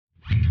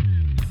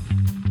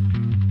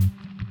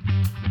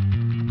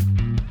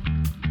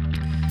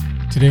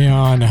Today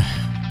on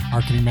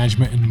Marketing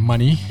Management and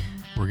Money,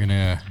 we're going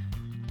to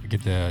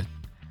get the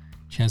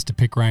chance to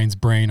pick Ryan's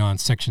brain on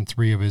section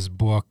 3 of his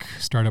book,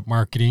 Startup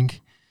Marketing.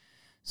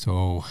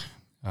 So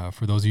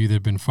for those of you that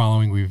have been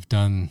following, we've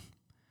done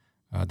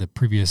the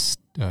previous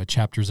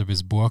chapters of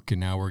his book, and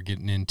now we're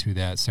getting into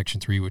that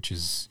section 3, which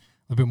is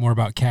a little bit more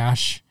about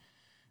cash.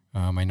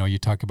 I know you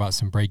talk about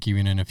some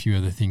break-even and a few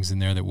other things in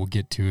there that we'll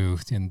get to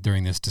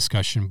during this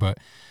discussion, but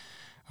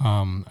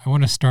I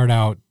want to start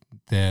out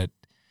that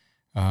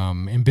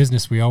in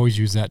business, we always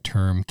use that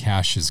term,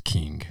 cash is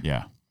king.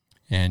 Yeah.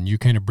 And you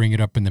kind of bring it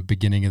up in the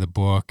beginning of the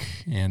book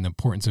and the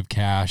importance of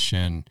cash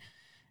and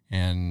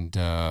kind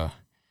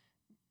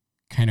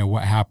of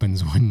what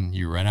happens when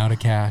you run out of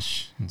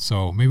cash. And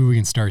so maybe we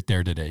can start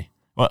there today.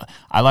 Well,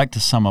 I like to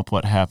sum up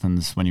what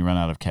happens when you run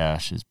out of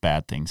cash is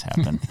bad things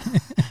happen.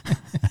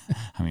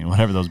 I mean,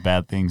 whatever those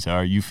bad things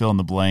are, you fill in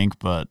the blank,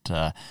 but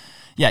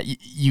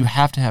you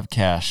have to have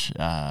cash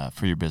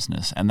for your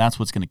business, and that's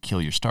what's going to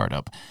kill your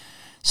startup.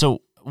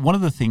 So one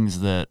of the things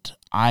that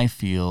I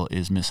feel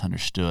is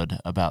misunderstood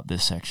about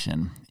this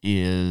section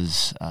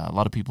is a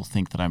lot of people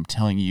think that I'm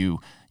telling you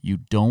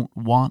don't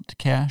want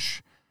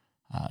cash.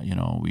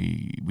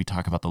 We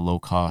talk about the low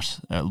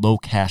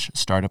cash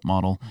startup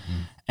model,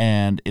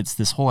 and it's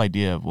this whole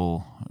idea of,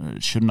 well,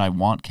 shouldn't I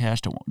want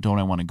cash? Don't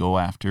I want to go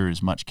after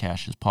as much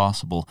cash as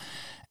possible?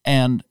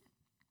 And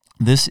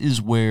this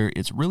is where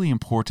it's really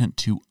important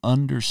to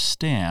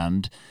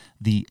understand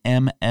the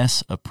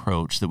MS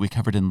approach that we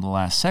covered in the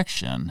last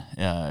section.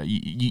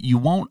 You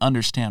won't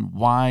understand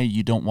why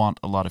you don't want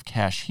a lot of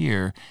cash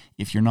here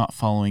if you're not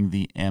following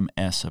the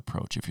MS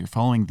approach. If you're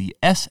following the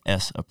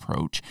SS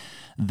approach,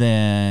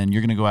 then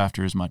you're going to go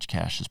after as much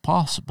cash as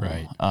possible.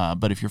 Right.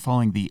 But if you're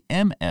following the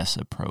MS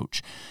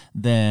approach,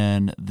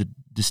 then the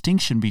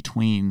distinction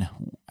between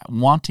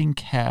wanting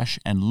cash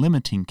and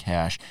limiting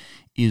cash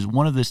is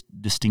one of the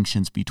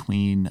distinctions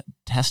between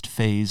test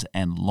phase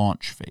and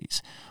launch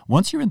phase.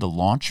 Once you're in the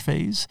launch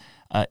phase,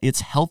 it's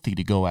healthy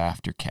to go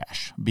after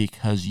cash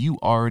because you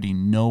already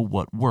know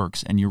what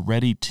works and you're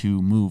ready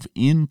to move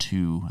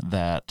into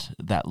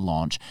that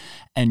launch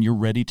and you're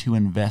ready to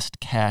invest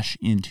cash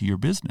into your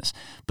business.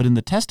 But in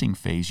the testing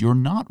phase, you're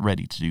not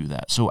ready to do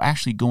that. So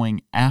actually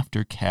going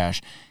after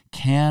cash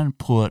can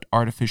put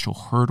artificial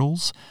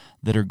hurdles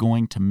that are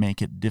going to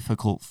make it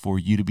difficult for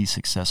you to be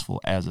successful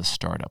as a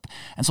startup.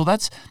 And so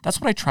that's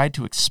what I tried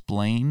to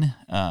explain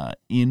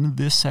in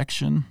this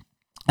section.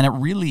 And it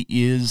really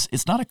is,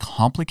 it's not a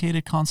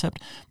complicated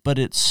concept, but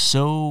it's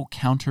so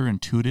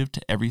counterintuitive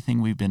to everything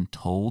we've been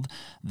told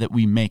that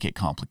we make it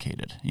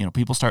complicated. You know,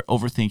 people start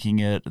overthinking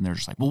it and they're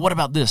just like, well, what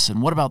about this?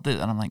 And what about this?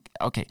 And I'm like,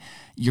 okay,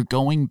 you're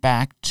going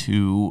back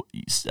to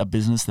a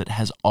business that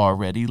has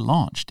already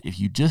launched. If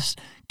you just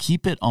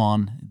keep it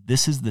on,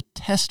 this is the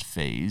test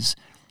phase,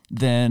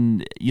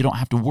 then you don't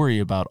have to worry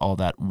about all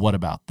that what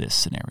about this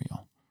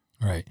scenario.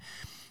 Right.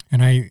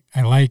 And I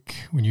like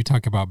when you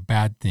talk about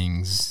bad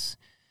things,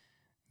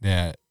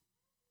 that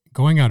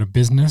going out of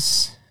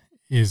business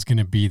is going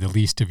to be the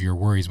least of your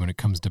worries when it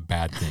comes to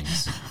bad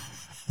things.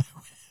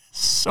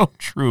 So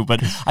true,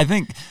 but I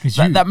think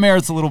that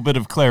merits a little bit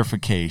of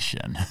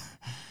clarification.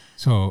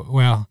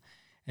 So,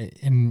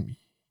 and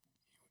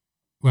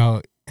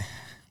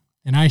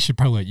I should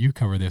probably let you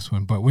cover this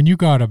one, but when you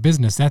go out of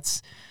business,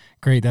 that's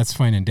great, that's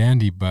fine and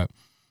dandy, but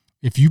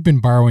if you've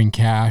been borrowing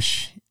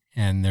cash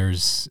and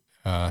there's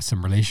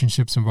some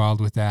relationships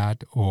involved with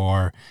that,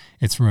 or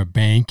it's from a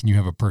bank and you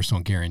have a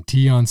personal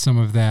guarantee on some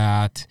of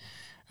that,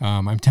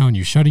 I'm telling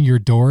you, shutting your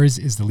doors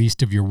is the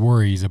least of your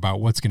worries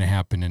about what's going to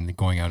happen and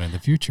going out in the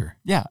future.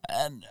 Yeah,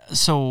 and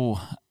so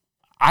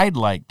I'd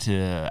like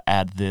to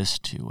add this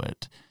to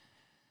it.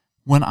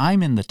 When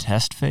I'm in the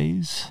test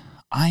phase,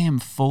 I am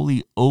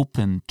fully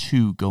open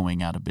to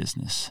going out of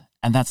business,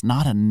 and that's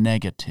not a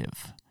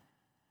negative.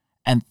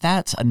 And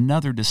that's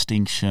another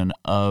distinction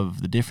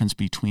of the difference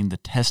between the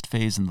test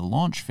phase and the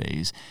launch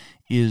phase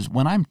is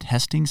when I'm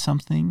testing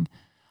something,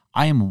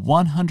 I am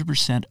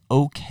 100%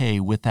 okay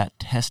with that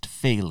test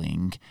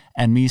failing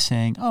and me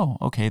saying, oh,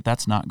 okay,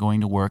 that's not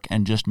going to work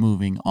and just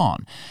moving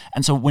on.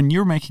 And so when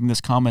you're making this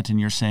comment and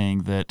you're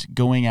saying that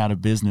going out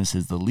of business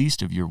is the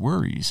least of your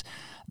worries,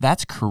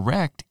 that's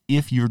correct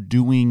if you're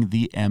doing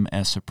the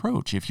MS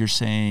approach. If you're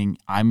saying,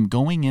 I'm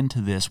going into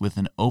this with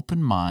an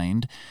open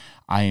mind,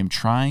 I am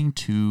trying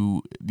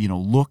to,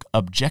 look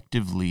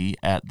objectively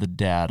at the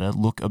data,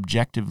 look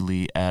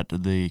objectively at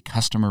the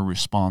customer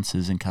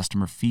responses and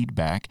customer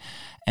feedback,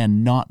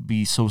 and not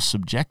be so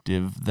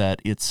subjective that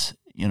it's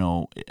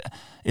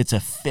a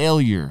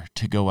failure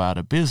to go out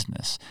of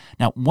business.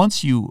 Now,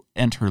 once you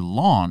enter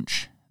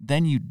launch,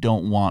 then you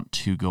don't want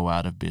to go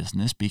out of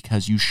business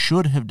because you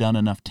should have done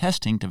enough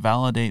testing to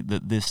validate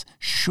that this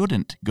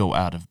shouldn't go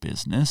out of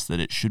business,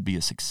 that it should be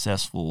a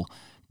successful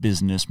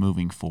business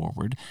moving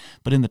forward.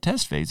 But in the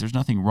test phase, there's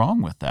nothing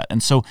wrong with that.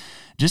 And so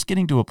just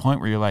getting to a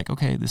point where you're like,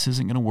 okay, this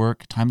isn't going to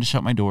work, time to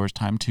shut my doors,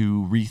 time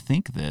to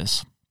rethink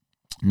this,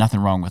 nothing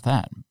wrong with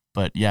that.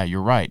 But yeah,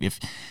 you're right.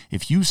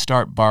 If you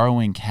start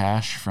borrowing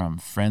cash from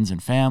friends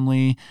and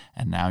family,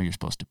 and now you're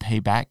supposed to pay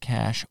back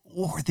cash,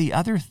 or the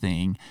other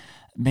thing,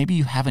 maybe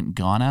you haven't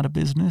gone out of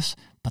business,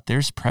 but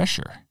there's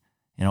pressure.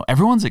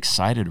 Everyone's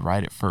excited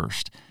right at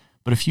first,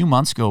 but a few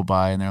months go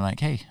by and they're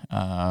like, hey,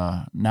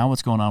 now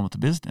what's going on with the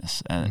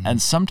business?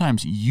 And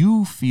sometimes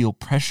you feel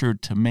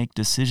pressured to make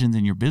decisions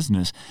in your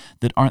business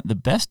that aren't the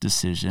best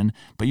decision,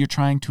 but you're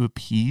trying to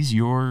appease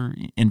your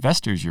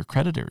investors, your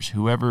creditors,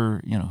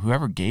 whoever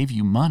gave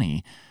you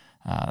money.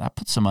 That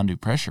puts some undue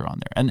pressure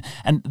on there.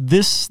 And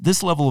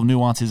this level of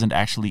nuance isn't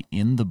actually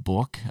in the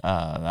book.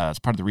 That's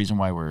part of the reason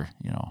why we're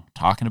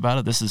talking about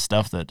it. This is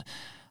stuff that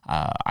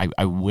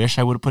I wish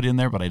I would have put in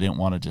there, but I didn't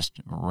want to just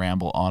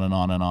ramble on and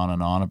on and on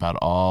and on about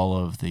all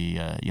of the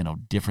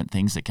different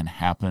things that can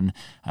happen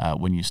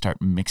when you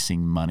start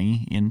mixing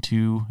money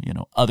into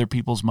other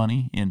people's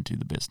money into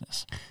the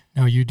business.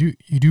 Now you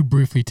do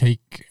briefly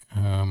take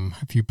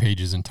a few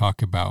pages and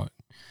talk about,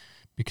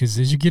 because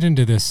as you get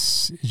into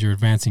this, as you're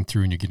advancing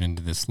through and you get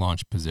into this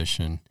launch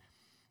position,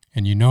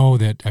 and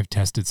that I've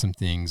tested some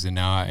things and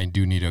now I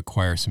do need to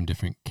acquire some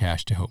different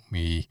cash to help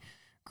me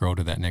grow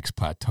to that next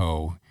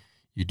plateau.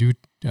 You do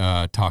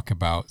talk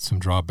about some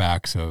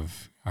drawbacks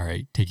of, all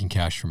right, taking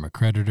cash from a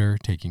creditor,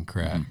 taking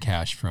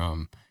cash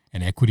from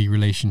an equity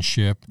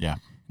relationship. Yeah.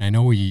 And I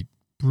know we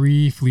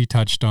briefly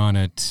touched on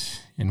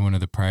it in one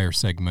of the prior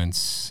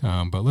segments,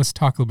 but let's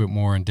talk a little bit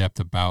more in depth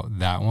about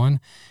that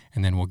one,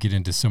 and then we'll get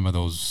into some of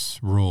those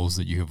rules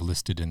that you have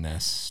listed in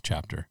this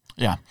chapter.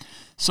 Yeah.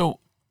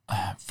 So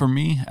for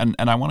me, and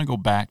I want to go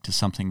back to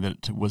something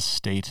that was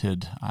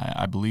stated,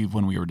 I believe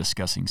when we were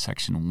discussing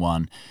section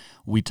 1,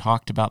 we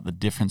talked about the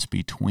difference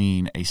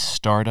between a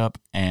startup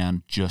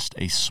and just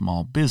a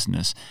small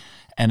business.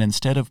 And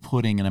instead of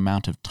putting an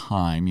amount of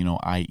time,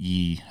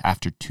 i.e.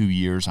 after 2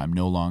 years, I'm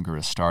no longer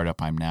a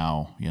startup, I'm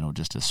now,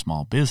 just a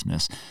small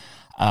business,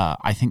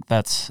 I think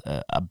that's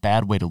a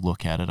bad way to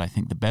look at it. I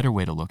think the better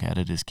way to look at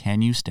it is,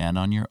 can you stand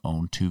on your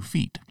own 2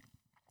 feet?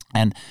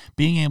 And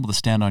being able to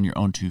stand on your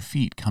own 2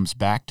 feet comes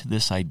back to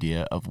this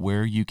idea of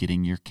where are you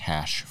getting your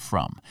cash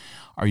from?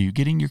 Are you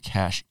getting your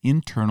cash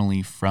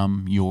internally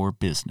from your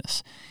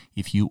business?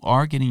 If you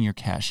are getting your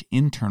cash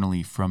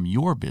internally from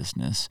your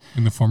business,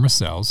 in the form of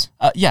sales,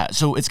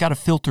 so it's got to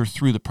filter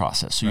through the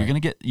process. So right.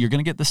 you're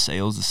gonna get the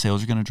sales. The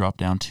sales are going to drop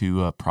down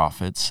to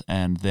profits,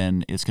 and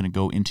then it's going to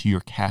go into your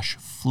cash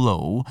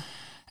flow.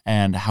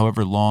 And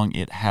however long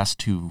it has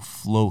to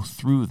flow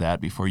through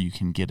that before you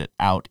can get it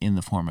out in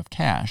the form of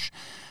cash.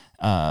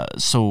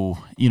 So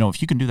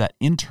if you can do that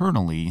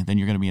internally, then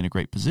you're going to be in a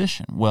great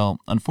position. Well,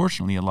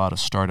 unfortunately, a lot of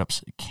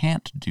startups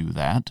can't do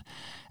that.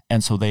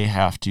 And so they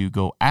have to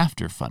go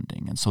after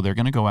funding. And so they're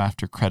going to go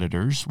after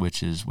creditors,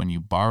 which is when you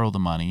borrow the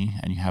money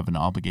and you have an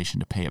obligation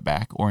to pay it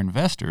back, or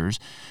investors,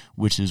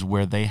 which is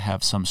where they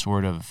have some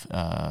sort of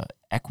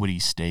equity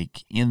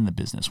stake in the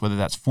business, whether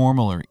that's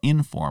formal or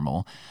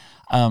informal.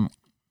 And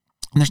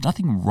there's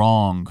nothing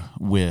wrong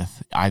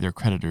with either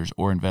creditors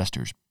or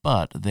investors,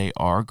 but they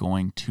are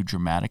going to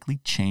dramatically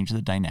change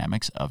the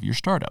dynamics of your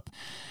startup.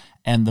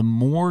 And the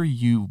more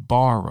you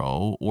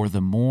borrow, or the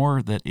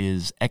more that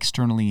is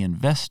externally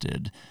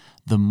invested,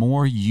 the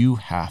more you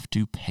have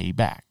to pay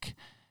back.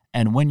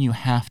 And when you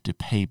have to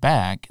pay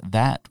back,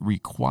 that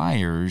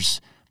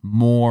requires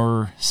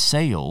more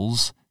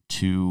sales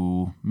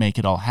to make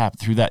it all happen.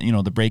 Through that,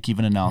 the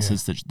break-even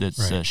analysis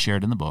that's right.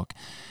 Shared in the book.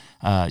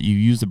 You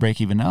use the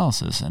break-even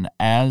analysis, and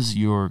as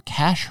your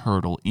cash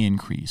hurdle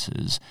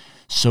increases,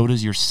 so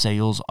does your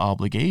sales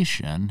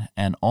obligation.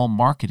 And all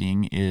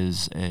marketing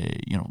is,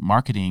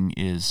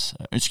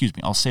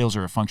 all sales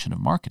are a function of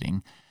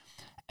marketing.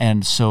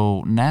 And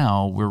so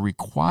now we're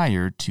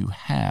required to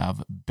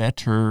have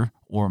better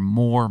or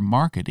more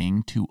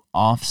marketing to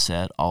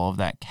offset all of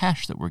that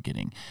cash that we're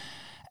getting.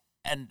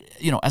 And,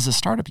 as a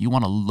startup, you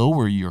want to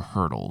lower your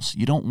hurdles.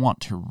 You don't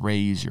want to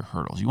raise your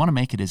hurdles. You want to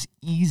make it as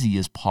easy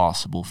as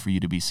possible for you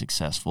to be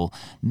successful,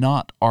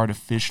 not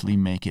artificially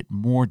make it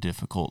more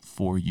difficult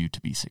for you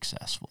to be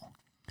successful.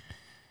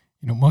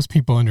 Most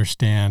people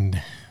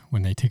understand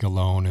when they take a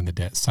loan and the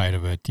debt side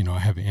of it, I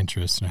have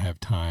interest and I have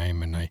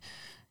time and I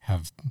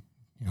have,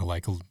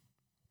 like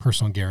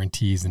personal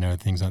guarantees and other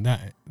things on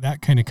that.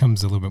 That kind of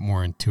comes a little bit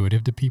more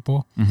intuitive to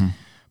people. Mm-hmm.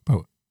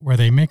 But where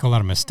they make a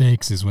lot of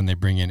mistakes is when they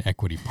bring in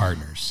equity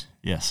partners.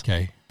 Yes.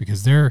 Okay.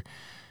 Because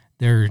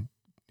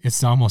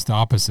it's almost the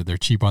opposite. They're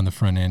cheap on the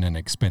front end and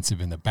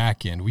expensive in the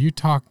back end. Will you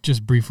talk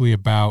just briefly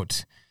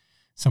about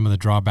some of the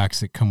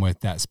drawbacks that come with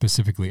that,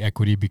 specifically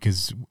equity?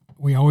 Because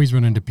we always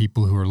run into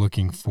people who are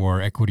looking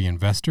for equity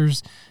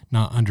investors,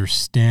 not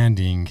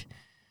understanding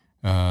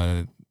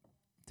the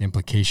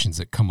implications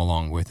that come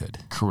along with it.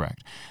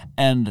 Correct.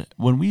 And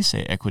when we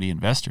say equity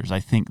investors,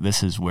 I think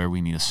this is where we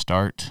need to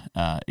start,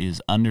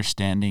 is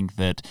understanding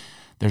that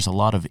there's a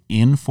lot of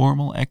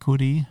informal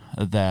equity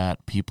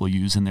that people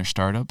use in their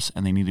startups,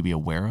 and they need to be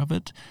aware of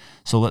it.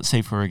 So let's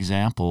say, for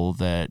example,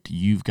 that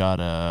you've got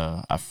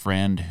a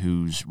friend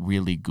who's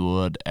really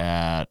good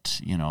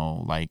at,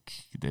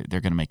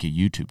 they're going to make a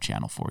YouTube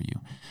channel for you.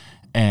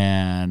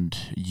 and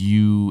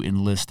you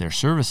enlist their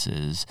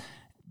services,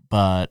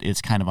 but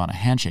it's kind of on a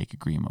handshake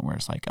agreement where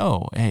it's like,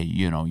 oh, hey,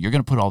 you're going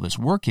to put all this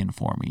work in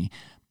for me,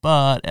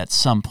 but at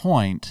some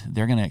point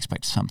they're going to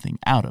expect something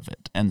out of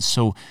it. And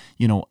so,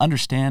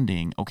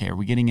 understanding, okay, are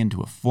we getting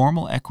into a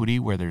formal equity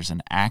where there's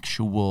an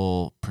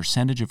actual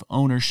percentage of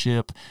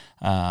ownership,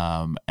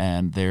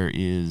 and there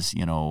is,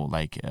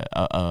 like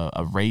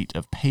a rate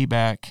of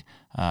payback.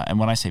 And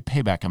when I say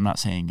payback, I'm not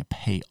saying a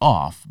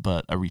payoff,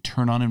 but a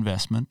return on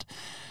investment.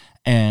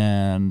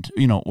 And,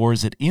 or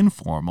is it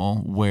informal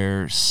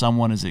where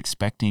someone is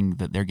expecting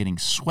that they're getting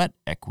sweat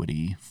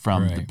equity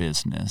from the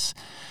business?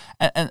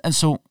 And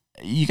so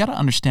you got to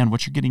understand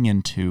what you're getting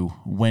into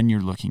when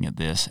you're looking at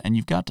this. And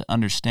you've got to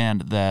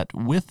understand that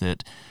with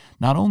it,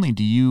 not only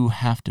do you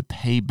have to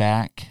pay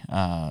back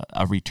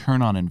a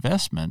return on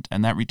investment,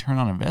 and that return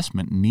on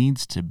investment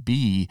needs to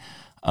be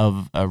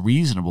of a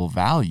reasonable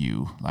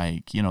value.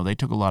 Like, they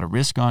took a lot of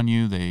risk on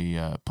you. They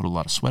put a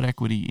lot of sweat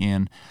equity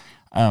in.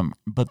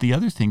 But the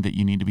other thing that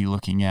you need to be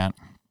looking at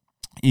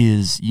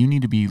is you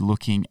need to be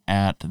looking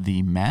at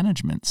the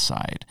management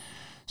side.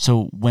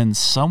 So when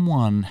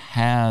someone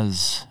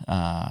has,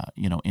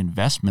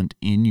 investment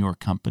in your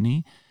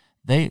company,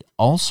 they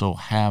also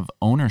have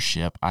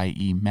ownership,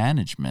 i.e.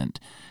 management,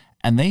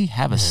 and they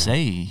have a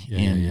say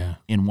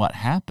in what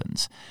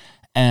happens.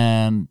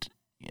 And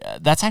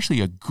that's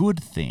actually a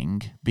good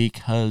thing,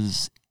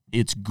 because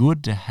it's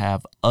good to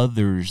have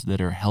others that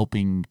are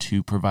helping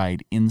to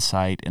provide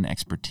insight and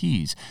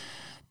expertise.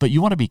 But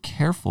you want to be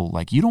careful.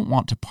 Like, you don't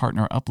want to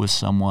partner up with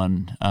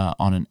someone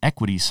on an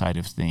equity side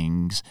of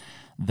things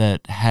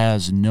that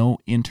has no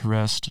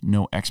interest,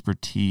 no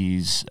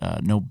expertise,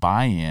 no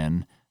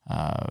buy-in,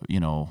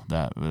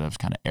 that was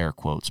kind of air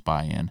quotes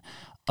buy-in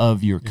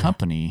of your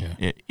company.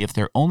 If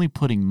they're only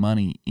putting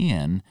money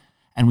in,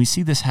 and we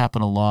see this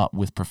happen a lot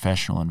with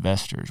professional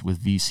investors,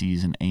 with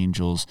VCs and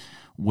angels,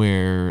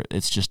 where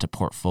it's just a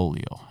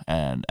portfolio.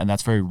 And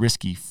that's very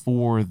risky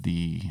for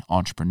the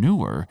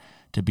entrepreneur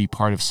to be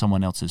part of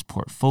someone else's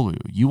portfolio.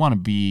 You want to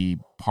be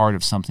part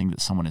of something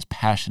that someone is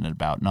passionate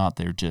about, not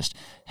they're just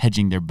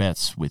hedging their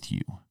bets with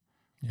you.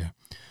 Yeah.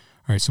 All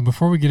right. So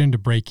before we get into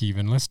break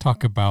even, let's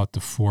talk about the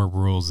 4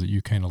 rules that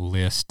you kind of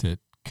list that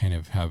kind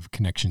of have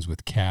connections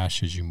with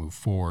cash as you move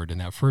forward.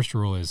 And that first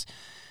rule is,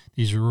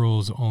 these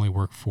rules only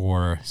work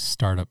for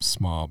startup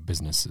small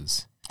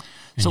businesses.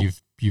 And so,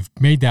 you've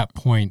made that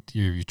point,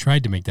 you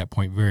tried to make that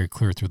point very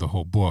clear through the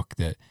whole book,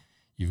 that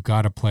you've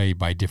got to play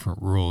by different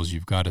rules.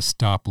 You've got to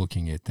stop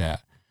looking at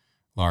that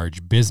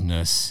large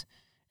business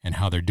and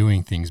how they're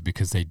doing things,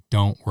 because they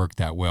don't work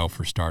that well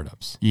for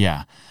startups.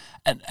 Yeah.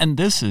 And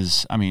this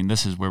is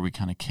where we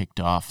kind of kicked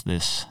off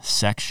this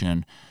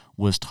section,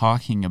 was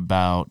talking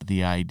about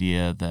the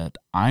idea that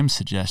I'm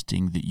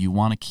suggesting that you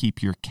want to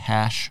keep your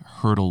cash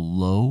hurdle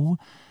low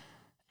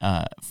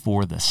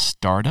for the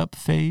startup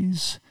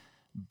phase.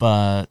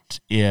 But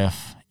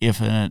if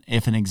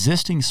an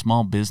existing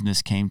small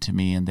business came to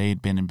me and they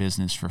had been in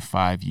business for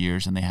 5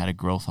 years and they had a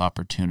growth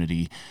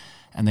opportunity,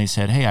 and they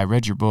said, hey, I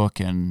read your book,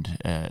 and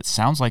it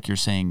sounds like you're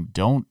saying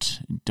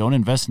don't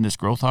invest in this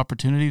growth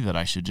opportunity, that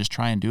I should just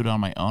try and do it on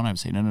my own, I would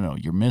say, no,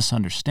 you're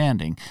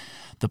misunderstanding.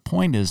 The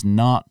point is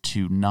not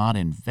to not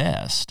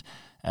invest.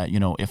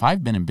 If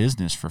I've been in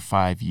business for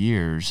 5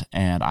 years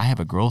and I have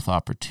a growth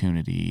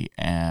opportunity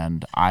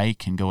and I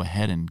can go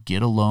ahead and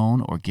get a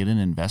loan or get an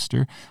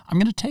investor, I'm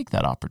going to take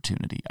that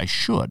opportunity. I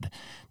should,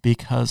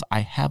 because I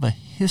have a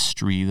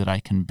history that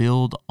I can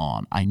build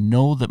on. I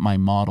know that my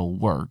model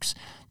works.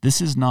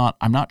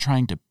 I'm not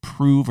trying to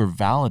prove or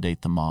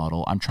validate the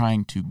model. I'm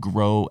trying to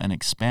grow and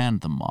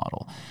expand the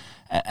model.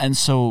 And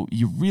so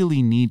you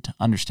really need to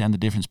understand the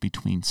difference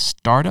between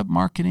startup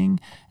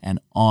marketing and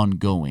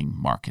ongoing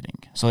marketing.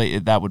 So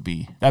that'd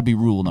be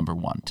rule number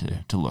 1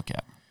 to look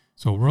at.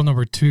 So rule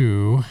number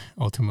 2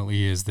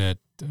 ultimately is that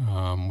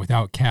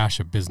without cash,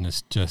 a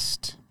business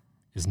just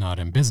is not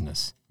in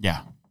business.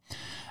 Yeah.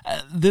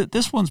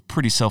 This one's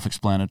pretty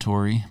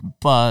self-explanatory,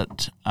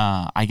 but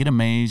I get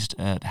amazed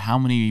at how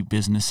many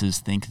businesses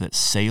think that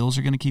sales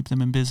are going to keep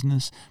them in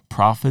business,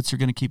 profits are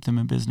going to keep them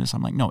in business.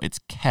 I'm like, no, it's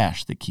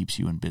cash that keeps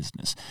you in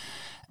business.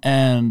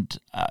 And,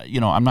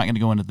 I'm not going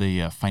to go into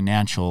the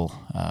financial,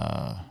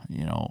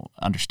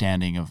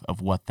 understanding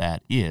of what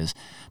that is,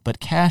 but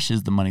cash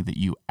is the money that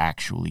you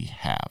actually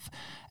have.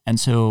 And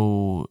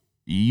so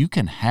you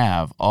can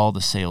have all the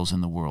sales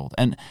in the world.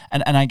 And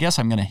I guess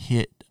I'm going to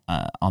hit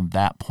on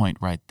that point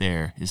right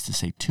there, is to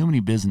say too many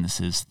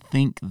businesses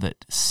think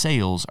that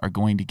sales are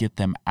going to get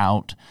them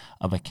out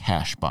of a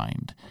cash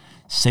bind.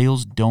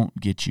 Sales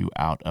don't get you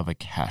out of a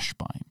cash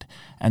bind.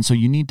 And so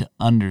you need to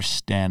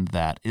understand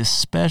that,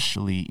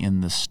 especially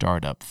in the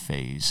startup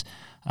phase.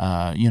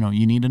 You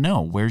need to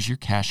know, where's your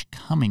cash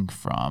coming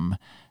from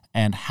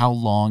and how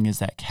long is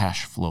that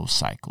cash flow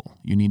cycle?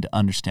 You need to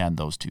understand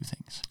those 2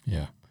 things.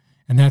 Yeah.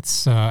 And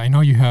that's, I know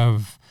you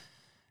have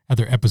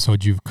other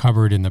episodes you've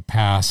covered in the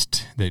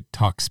past that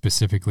talk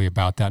specifically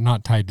about that,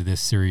 not tied to this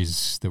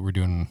series that we're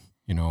doing,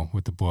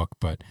 with the book,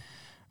 but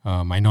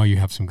I know you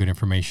have some good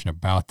information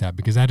about that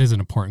because that is an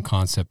important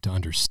concept to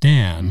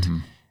understand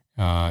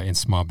in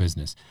small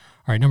business.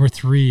 All right, number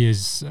 3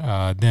 is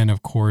then,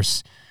 of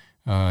course,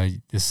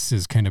 this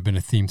has kind of been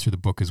a theme through the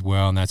book as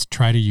well, and that's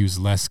try to use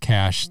less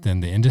cash than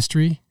the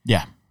industry.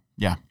 Yeah.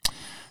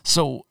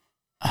 So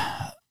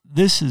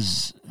this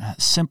is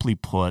simply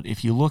put,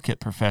 if you look at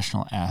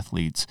professional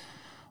athletes,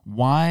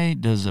 why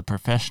does a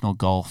professional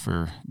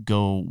golfer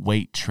go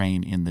weight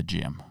train in the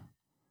gym?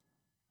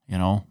 You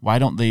know, why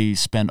don't they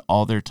spend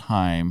all their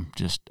time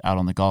just out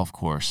on the golf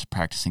course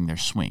practicing their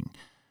swing?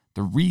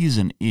 The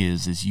reason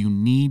is you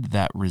need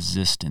that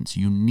resistance.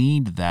 You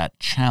need that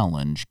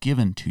challenge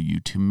given to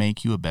you to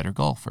make you a better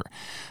golfer.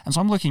 And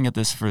so I'm looking at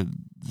this for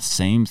the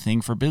same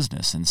thing for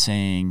business and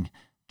saying,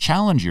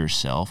 challenge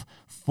yourself,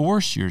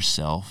 force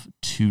yourself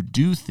to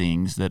do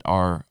things that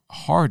are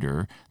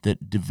harder,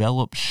 that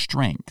develop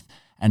strength.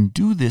 And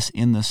do this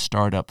in the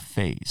startup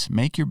phase.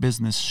 Make your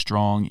business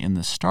strong in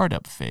the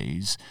startup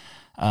phase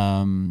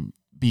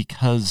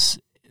because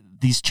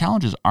these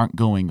challenges aren't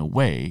going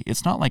away.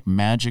 It's not like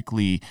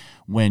magically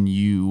when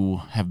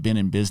you have been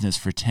in business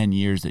for 10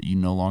 years that you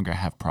no longer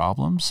have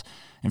problems.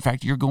 In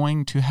fact, you're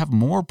going to have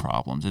more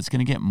problems. It's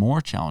going to get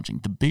more challenging.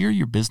 The bigger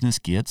your business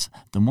gets,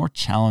 the more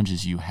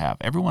challenges you have.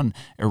 Everyone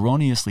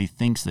erroneously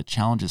thinks that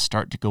challenges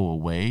start to go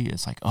away.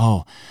 It's like,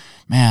 oh,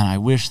 man, I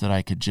wish that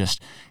I could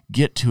just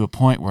get to a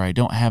point where I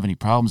don't have any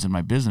problems in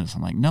my business.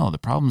 I'm like, no, the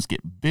problems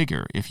get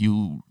bigger. If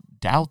you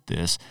doubt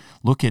this,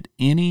 look at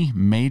any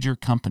major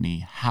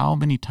company. How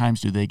many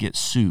times do they get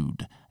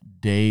sued?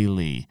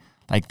 Daily.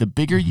 Like the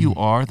bigger you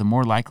are, the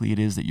more likely it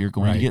is that you're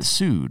going to get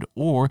sued,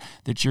 or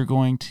that you're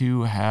going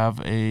to have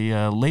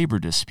a labor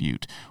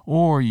dispute,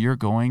 or you're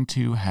going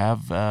to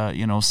have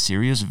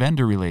serious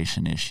vendor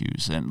relation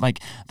issues, and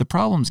like the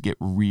problems get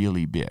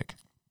really big.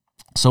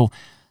 So,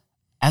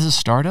 as a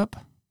startup,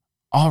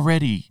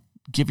 already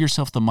give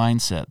yourself the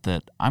mindset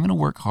that I'm going to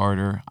work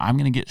harder, I'm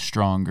going to get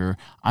stronger,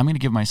 I'm going to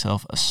give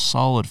myself a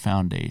solid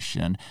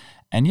foundation,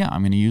 and yeah,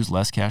 I'm going to use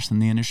less cash than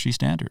the industry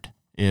standard.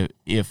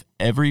 If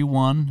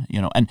everyone,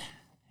 and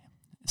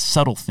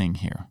subtle thing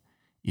here,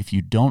 if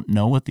you don't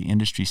know what the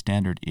industry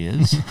standard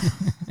is,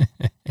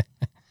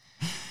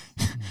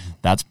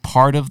 that's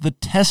part of the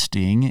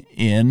testing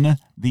in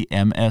the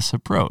MS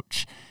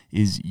approach,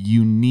 is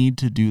you need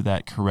to do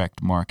that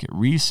correct market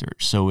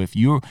research. So if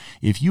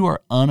you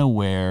are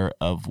unaware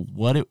of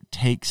what it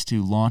takes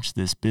to launch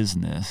this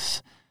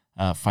business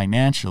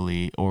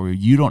financially, or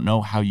you don't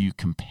know how you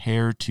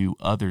compare to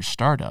other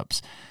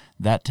startups,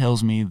 that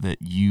tells me that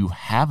you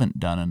haven't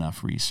done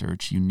enough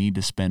research. You need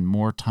to spend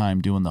more time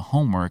doing the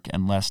homework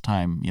and less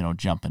time,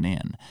 jumping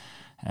in.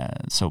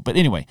 But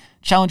anyway,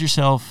 challenge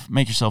yourself,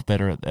 make yourself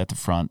better at the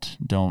front.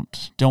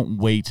 Don't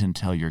wait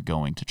until you're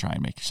going to try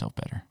and make yourself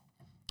better.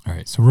 All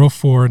right. So rule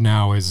 4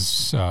 now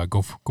is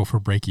go for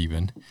break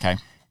even. Okay.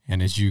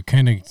 And as you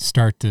kind of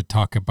start to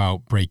talk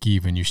about break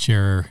even, you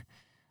share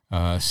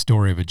a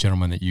story of a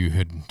gentleman that you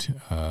had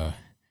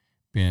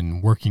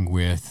been working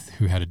with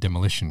who had a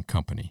demolition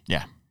company.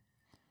 Yeah.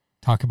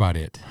 Talk about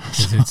it.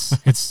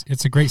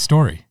 It's a great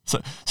story.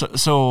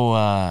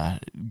 So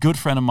good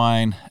friend of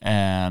mine,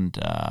 and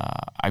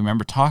I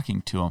remember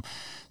talking to him.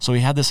 So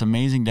he had this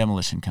amazing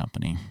demolition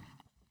company.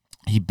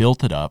 He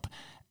built it up,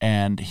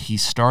 and he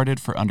started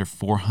for under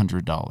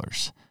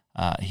 $400.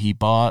 He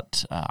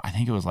bought, I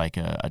think it was like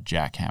a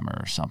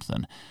jackhammer or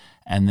something,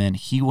 and then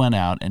he went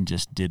out and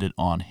just did it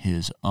on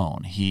his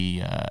own.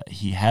 He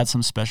had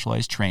some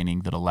specialized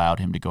training that allowed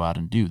him to go out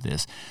and do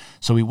this,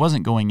 so he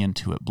wasn't going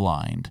into it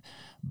blind.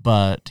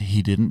 But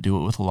he didn't do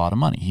it with a lot of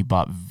money. He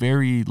bought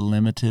very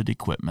limited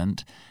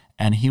equipment,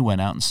 and he went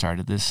out and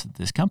started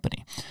this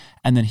company.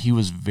 And then he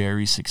was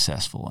very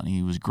successful, and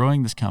he was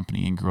growing this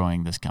company and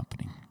growing this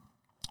company.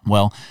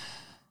 Well,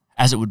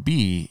 as it would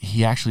be,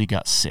 he actually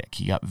got sick.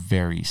 He got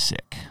very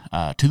sick,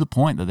 to the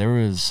point that there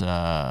was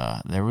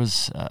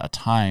a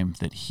time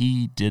that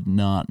he did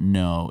not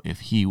know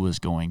if he was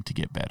going to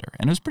get better.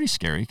 And it was pretty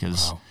scary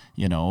because,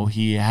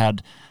 he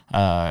had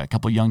a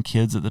couple young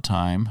kids at the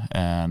time,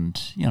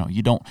 and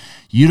you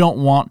don't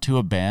want to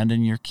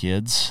abandon your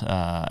kids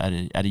at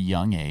a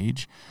young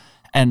age,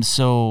 and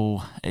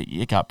so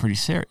it got pretty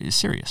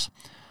serious.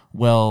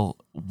 Well,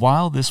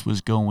 while this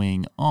was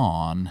going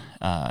on,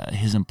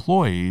 his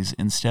employees,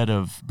 instead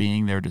of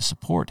being there to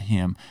support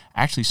him,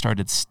 actually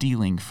started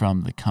stealing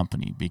from the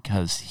company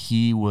because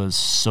he was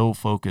so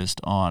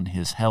focused on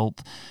his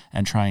health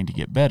and trying to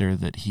get better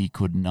that he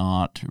could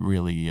not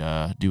really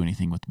do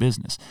anything with the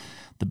business.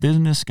 The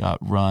business got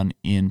run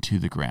into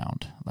the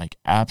ground, like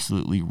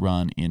absolutely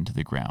run into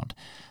the ground.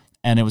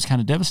 And it was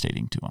kind of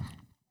devastating to him.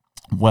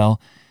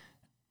 Well,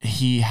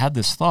 he had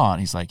this thought.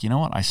 He's like, you know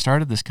what? I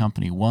started this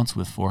company once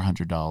with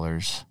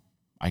 $400.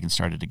 I can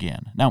start it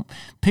again. Now,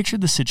 picture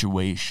the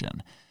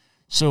situation.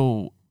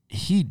 So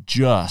he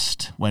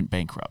just went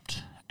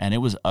bankrupt, and it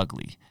was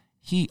ugly.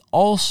 He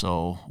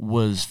also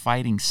was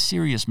fighting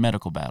serious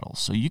medical battles.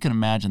 So you can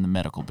imagine the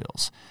medical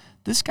bills.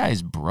 This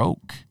guy's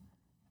broke.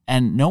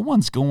 And no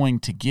one's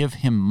going to give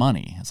him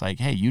money. It's like,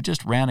 hey, you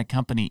just ran a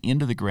company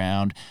into the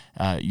ground.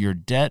 Your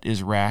debt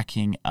is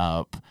racking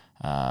up.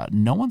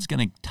 No one's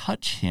going to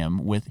touch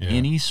him with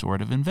any sort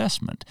of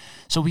investment.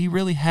 So he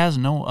really has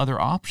no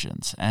other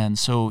options. And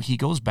so he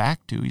goes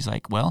back to, he's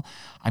like, well,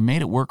 I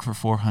made it work for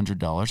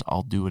 $400.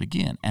 I'll do it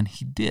again. And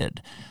he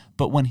did.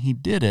 But when he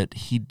did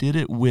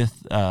it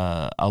with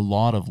a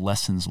lot of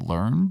lessons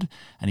learned,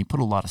 and he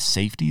put a lot of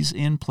safeties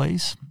in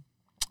place.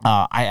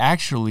 I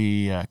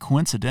actually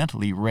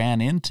coincidentally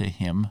ran into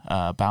him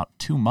about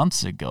 2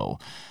 months ago.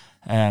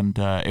 And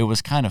it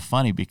was kind of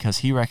funny because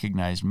he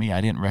recognized me.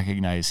 I didn't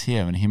recognize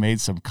him, and he made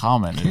some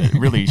comment, and it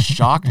really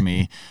shocked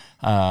me.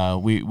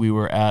 We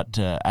were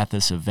at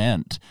this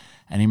event,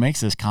 and he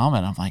makes this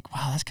comment. I'm like,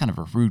 wow, that's kind of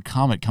a rude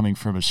comment coming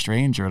from a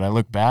stranger. And I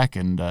look back,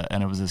 and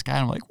it was this guy.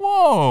 And I'm like,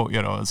 whoa,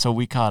 And so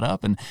we caught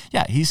up, and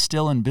yeah, he's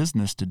still in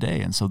business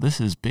today. And so this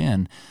has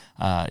been,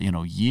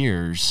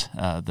 years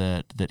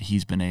that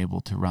he's been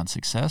able to run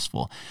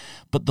successful.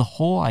 But the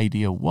whole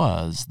idea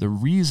was the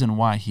reason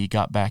why he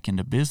got back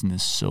into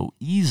business so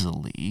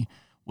easily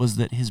was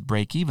that his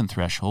break-even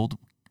threshold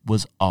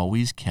was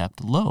always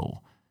kept low.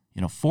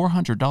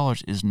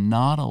 $400 is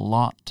not a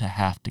lot to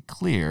have to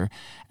clear.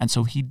 And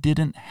so he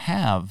didn't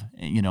have,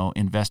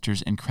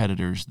 investors and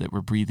creditors that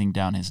were breathing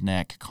down his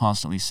neck,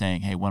 constantly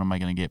saying, hey, when am I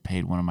going to get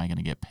paid? When am I going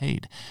to get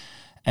paid?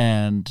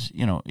 And,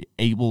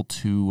 able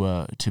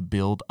to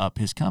build up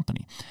his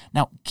company.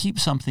 Now, keep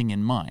something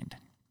in mind.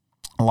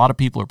 A lot of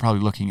people are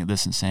probably looking at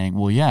this and saying,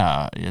 well,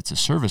 yeah, it's a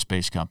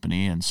service-based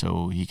company, and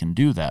so he can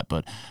do that.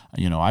 But,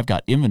 I've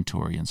got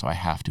inventory, and so I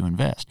have to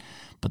invest.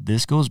 But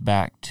this goes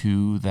back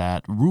to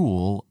that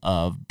rule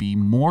of be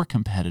more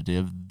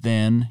competitive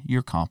than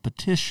your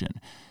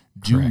competition.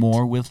 Do Correct.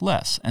 more with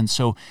less. And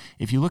so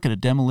if you look at a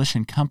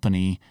demolition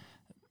company,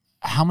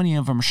 how many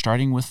of them are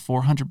starting with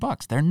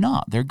 $400? They're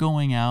not. They're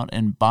going out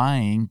and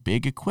buying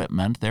big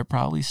equipment. They're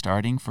probably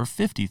starting for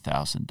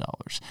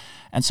 $50,000.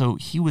 And so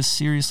he was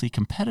seriously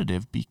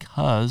competitive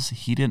because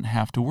he didn't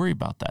have to worry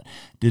about that.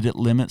 Did it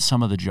limit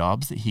some of the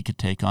jobs that he could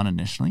take on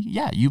initially?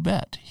 Yeah, you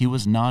bet. He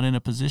was not in a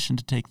position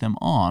to take them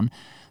on,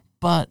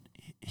 but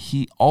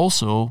he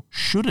also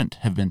shouldn't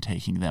have been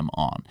taking them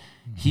on.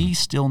 Mm-hmm. He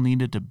still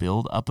needed to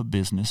build up a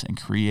business and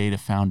create a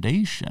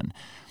foundation.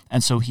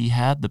 And so he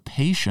had the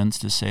patience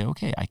to say,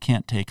 okay, I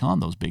can't take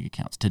on those big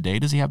accounts. Today,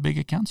 does he have big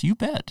accounts? You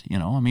bet.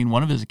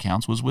 One of his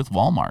accounts was with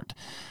Walmart.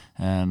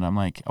 And I'm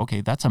like,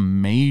 okay, that's a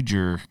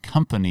major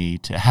company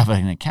to have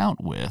an account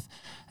with.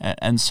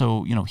 And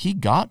so, he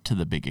got to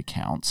the big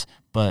accounts,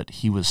 but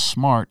he was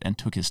smart and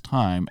took his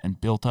time and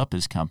built up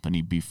his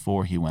company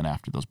before he went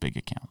after those big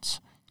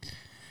accounts.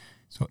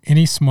 So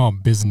any small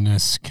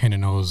business kind of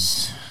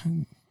knows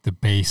the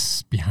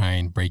base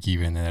behind break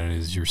even, that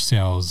is your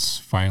sales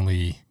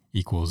finally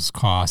equals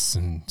costs,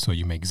 and so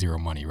you make zero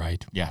money,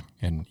 right? Yeah.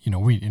 And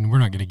we're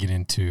not going to get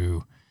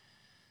into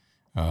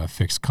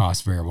fixed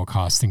costs, variable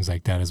costs, things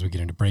like that as we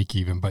get into break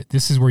even. But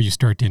this is where you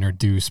start to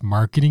introduce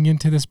marketing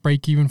into this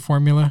break even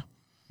formula,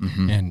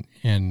 mm-hmm.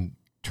 and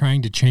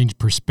trying to change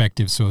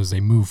perspective. So as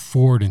they move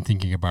forward and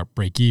thinking about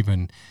break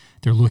even,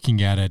 they're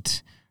looking at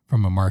it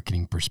from a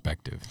marketing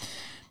perspective.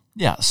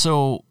 Yeah.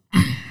 So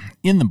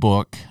in the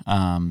book,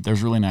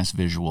 there's a really nice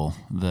visual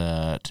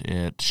that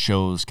it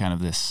shows kind of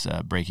this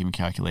break-even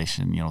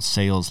calculation,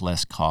 sales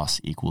less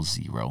costs equals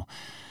zero.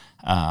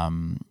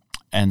 And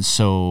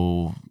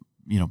so,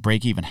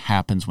 break-even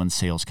happens when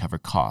sales cover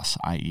costs,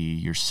 i.e.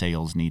 your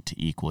sales need to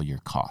equal your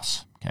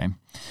costs, okay?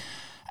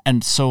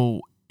 And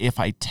so if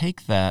I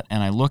take that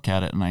and I look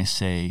at it and I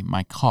say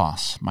my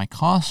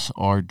costs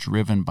are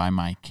driven by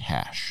my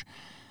cash.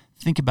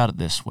 Think about it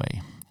this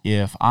way.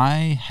 If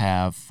I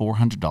have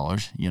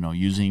 $400,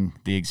 using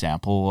the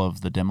example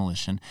of the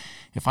demolition,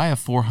 if I have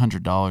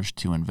 $400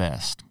 to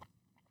invest,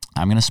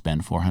 I'm going to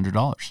spend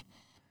 $400.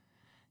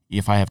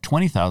 If I have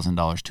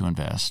 $20,000 to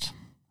invest,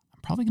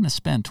 I'm probably going to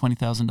spend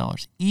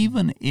 $20,000.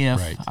 Even if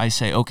I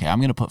say, okay, I'm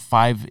going to put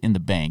 $5 in the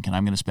bank and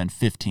I'm going to spend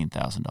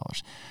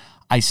 $15,000.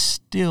 I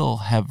still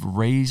have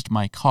raised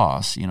my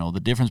costs,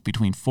 the difference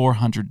between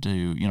 $400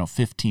 to,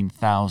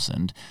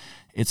 $15,000.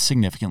 It's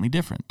significantly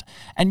different.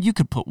 And you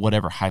could put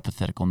whatever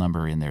hypothetical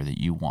number in there that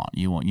you want.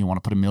 You want to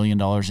put $1 million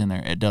in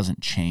there, it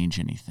doesn't change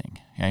anything,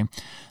 okay?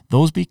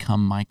 Those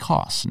become my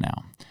costs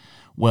now.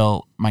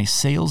 Well, my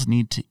sales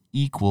need to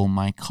equal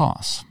my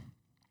costs.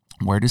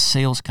 Where does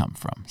sales come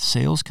from?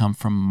 Sales come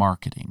from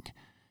marketing.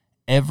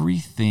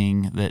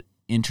 Everything that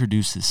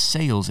introduces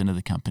sales into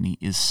the company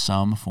is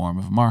some form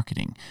of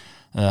marketing.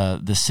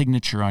 The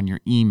signature on your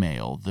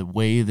email, the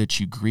way that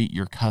you greet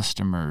your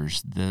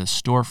customers, the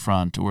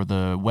storefront or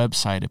the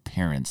website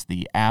appearance,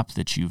 the app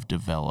that you've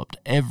developed,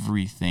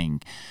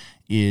 everything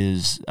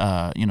is,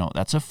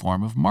 that's a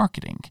form of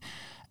marketing.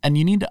 And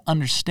you need to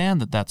understand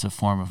that that's a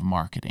form of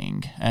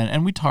marketing.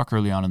 And we talk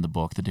early on in the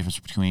book the difference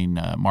between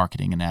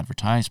marketing and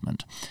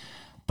advertisement.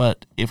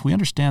 But if we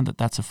understand that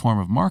that's a form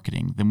of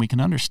marketing, then we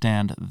can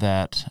understand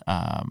that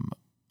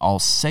all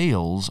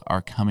sales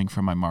are coming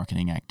from my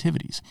marketing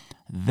activities.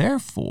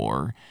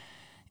 Therefore,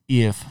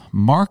 If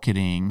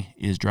marketing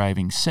is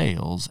driving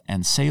sales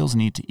and sales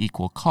need to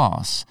equal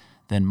costs,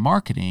 then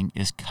marketing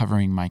is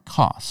covering my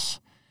costs.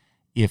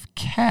 If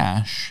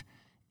cash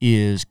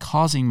is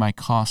causing my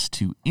costs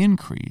to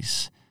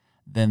increase,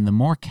 then the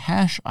more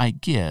cash I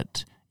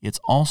get, it's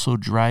also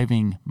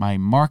driving my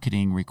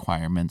marketing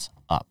requirements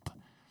up.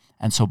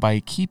 And so by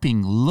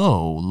keeping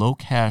low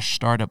cash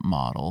startup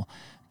model,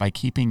 by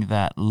keeping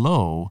that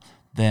low,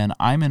 then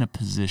I'm in a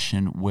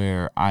position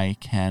where I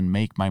can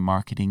make my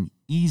marketing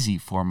easy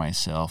for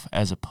myself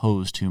as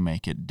opposed to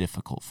make it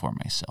difficult for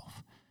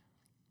myself.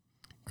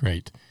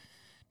 Great.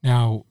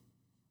 Now,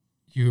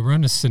 you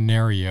run a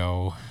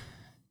scenario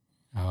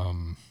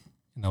in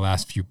the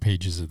last few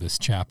pages of this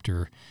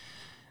chapter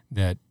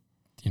that,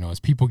 as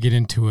people get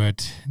into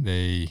it,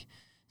 they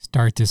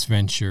start this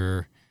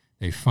venture,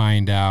 they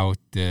find out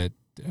that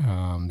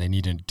they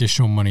need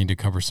additional money to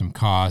cover some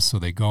costs, so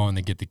they go and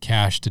they get the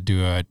cash to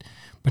do it.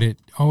 But it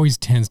always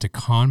tends to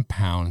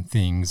compound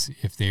things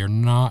if they are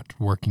not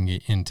working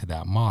it into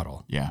that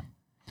model. Yeah.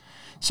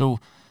 So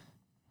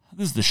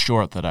this is the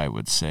short that I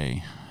would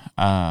say.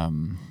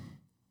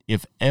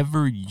 If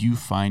ever you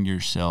find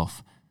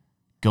yourself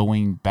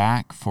going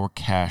back for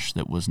cash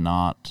that was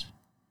not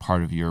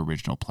part of your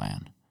original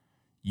plan,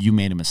 you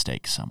made a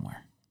mistake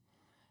somewhere.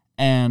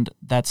 And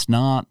that's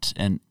not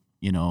an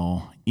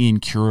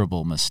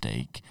incurable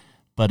mistake,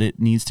 but it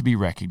needs to be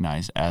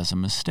recognized as a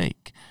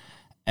mistake.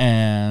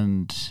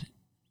 And,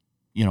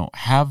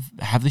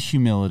 have the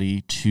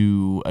humility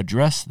to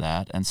address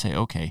that and say,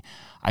 okay,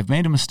 I've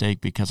made a mistake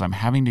because I'm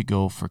having to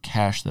go for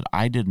cash that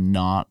I did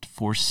not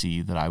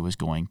foresee that I was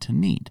going to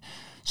need.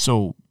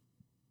 So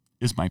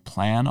is my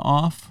plan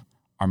off?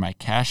 Are my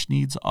cash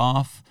needs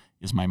off?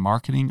 Is my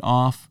marketing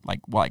off?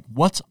 Like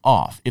what's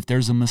off? If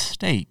there's a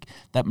mistake,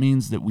 that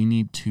means that we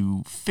need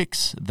to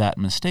fix that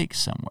mistake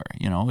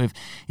somewhere.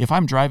 If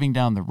I'm driving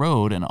down the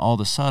road and all of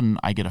a sudden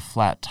I get a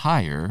flat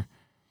tire,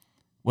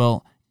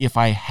 well, if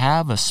I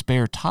have a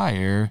spare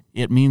tire,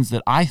 it means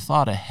that I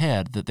thought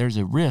ahead that there's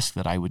a risk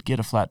that I would get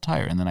a flat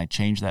tire, and then I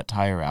change that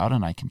tire out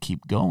and I can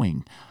keep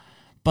going.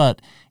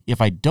 But if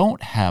I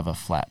don't have a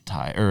flat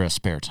tire or a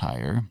spare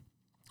tire,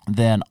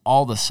 then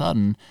all of a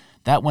sudden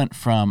that went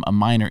from a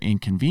minor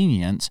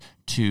inconvenience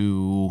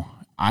to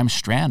I'm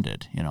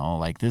stranded,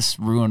 like this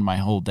ruined my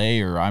whole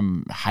day, or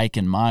I'm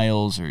hiking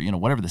miles, or,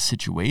 whatever the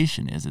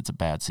situation is, it's a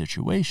bad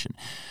situation.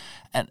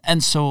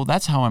 And so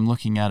that's how I'm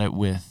looking at it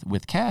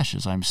with cash,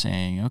 is I'm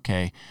saying,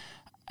 okay,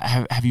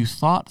 have you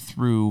thought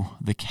through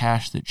the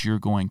cash that you're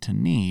going to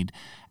need?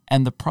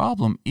 And the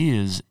problem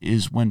is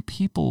when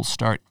people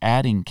start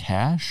adding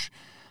cash,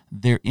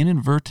 they're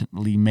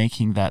inadvertently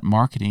making that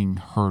marketing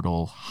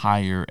hurdle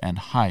higher and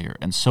higher.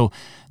 And so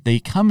they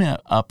come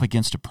up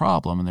against a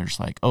problem and they're just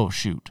like, oh,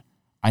 shoot,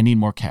 I need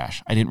more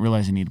cash. I didn't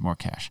realize I needed more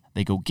cash.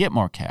 They go get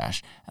more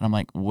cash. And I'm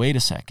like, wait a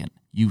second,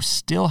 you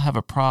still have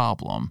a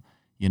problem.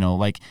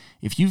 Like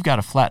if you've got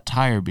a flat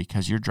tire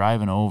because you're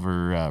driving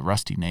over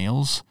rusty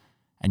nails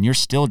and you're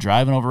still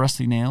driving over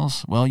rusty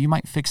nails, well, you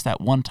might fix that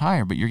one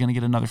tire, but you're going to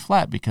get another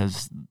flat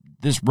because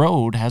this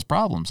road has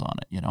problems on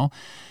it,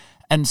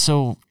 And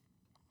so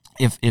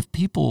if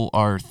people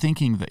are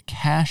thinking that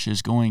cash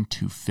is going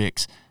to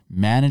fix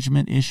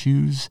management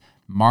issues,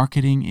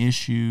 marketing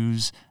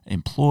issues,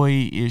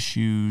 employee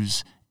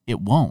issues,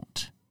 it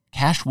won't.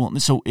 Cash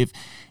won't. So if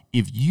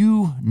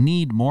you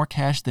need more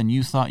cash than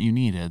you thought you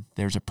needed,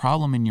 there's a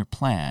problem in your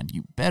plan.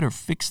 You better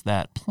fix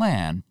that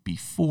plan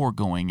before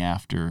going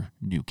after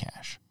new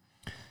cash.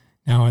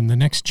 Now, in the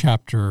next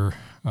chapter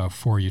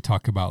 4, you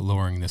talk about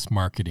lowering this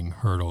marketing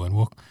hurdle, and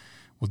we'll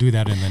do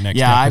that in the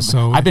next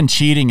episode. I've been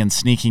cheating and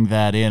sneaking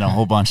that in a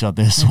whole bunch of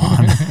this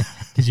one.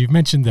 Because you've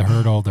mentioned the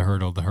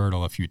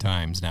hurdle a few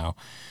times now.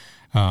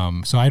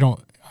 So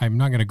I'm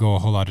not going to go a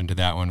whole lot into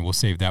that one. We'll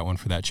save that one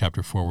for that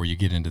chapter 4 where you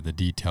get into the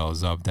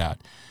details of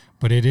that.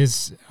 But it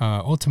is,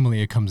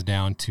 ultimately it comes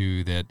down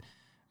to that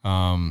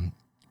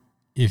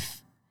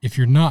if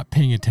you're not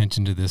paying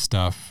attention to this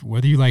stuff,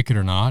 whether you like it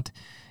or not,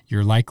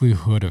 your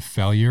likelihood of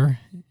failure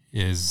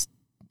is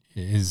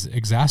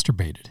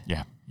exacerbated.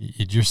 Yeah.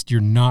 You're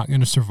not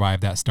going to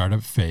survive that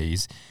startup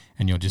phase,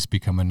 and you'll just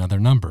become another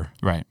number.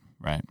 Right.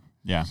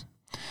 Yeah.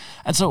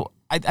 And so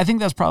I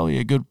think that's probably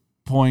a good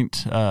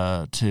point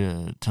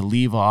to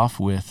leave off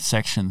with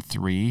section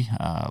 3.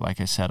 Like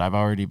I said, I've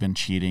already been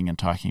cheating and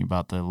talking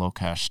about the low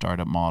cash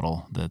startup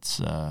model that's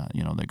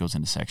that goes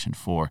into section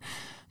 4.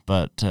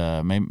 But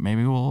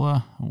maybe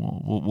we'll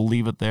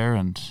leave it there,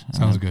 and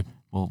sounds good.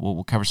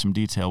 We'll cover some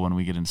detail when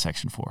we get into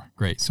section 4.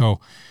 Great.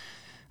 So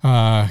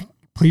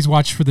please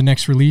watch for the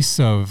next release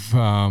of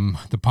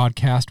the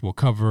podcast. We'll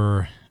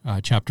cover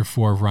chapter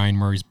 4 of Ryan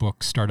Murray's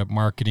book, Startup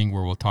Marketing,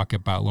 where we'll talk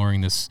about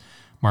lowering this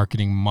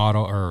marketing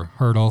model or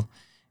hurdle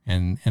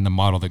and the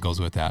model that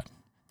goes with that.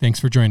 Thanks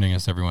for joining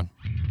us, everyone.